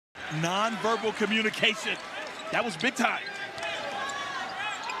nonverbal communication. That was big time.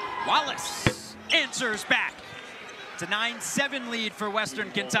 Wallace answers back. It's a 9-7 lead for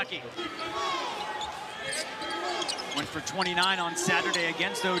Western Kentucky. Went for 29 on Saturday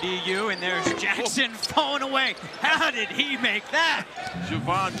against ODU, and there's Jackson falling away. How did he make that?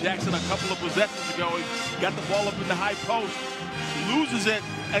 Javon Jackson, a couple of possessions ago, he got the ball up in the high post, loses it,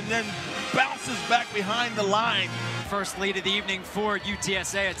 and then bounces back behind the line. First lead of the evening for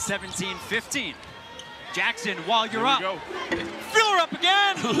UTSA at 17-15. Jackson, while you're up, fill her up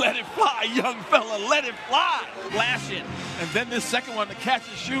again. Let it fly, young fella, let it fly. Flash it. And then this second one, the catch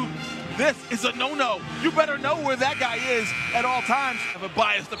and shoot. This is a no-no. You better know where that guy is at all times. I have a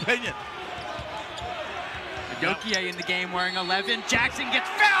biased opinion. Adokia in the game wearing 11. Jackson gets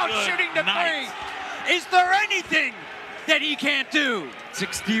fouled, shooting the night. three. Is there anything that he can't do?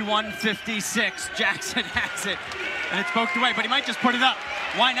 61-56, Jackson has it. And it's poked away, but he might just put it up.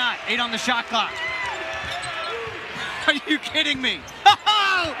 Why not? 8 on the shot clock. Are you kidding me?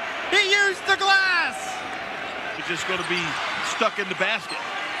 Oh, he used the glass. He's just going to be stuck in the basket.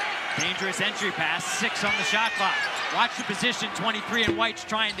 Dangerous entry pass, 6 on the shot clock. Watch the position 23 and White's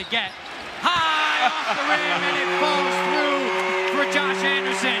trying to get. High off the rim, and it falls through for Josh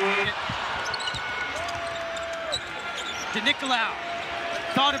Anderson. DeNicolau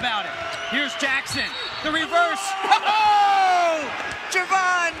thought about it. Here's Jackson, the reverse. Oh!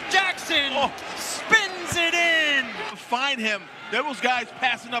 Javon Jackson spins it in. Find him. There was guys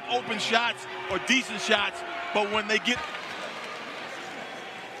passing up open shots or decent shots, but when they get...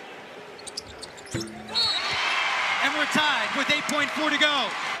 And we're tied with 8.4 to go.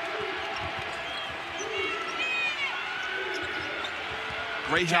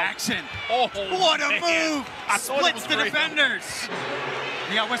 Great Jackson. Help. Oh, what a man. move! Splits the defenders.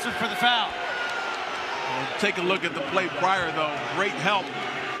 He got whistled for the foul. Well, take a look at the play prior, though. Great help.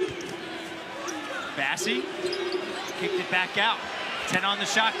 Bassey kicked it back out. 10 on the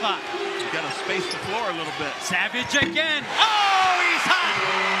shot clock. He's got to space the floor a little bit. Savage again. Oh, he's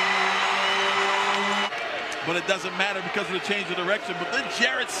hot! But it doesn't matter because of the change of direction. But then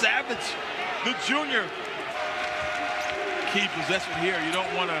Jared Savage, the junior. Key possession here. You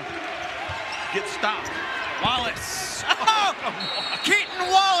don't want to get stopped. Wallace. Oh! Keaton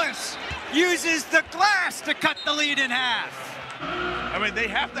Wallace uses the glass to cut the lead in half. I mean, they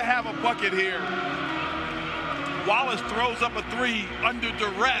have to have a bucket here. Wallace throws up a 3 under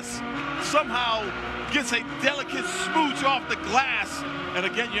duress. Somehow gets a delicate smooch off the glass. And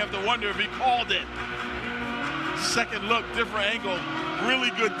again, you have to wonder if he called it. Second look, different angle, really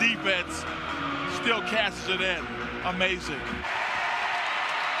good defense. Still cashes it in. Amazing.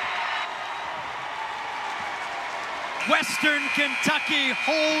 Western Kentucky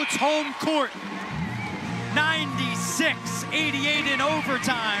holds home court. 96-88 in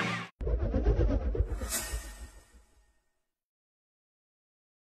overtime.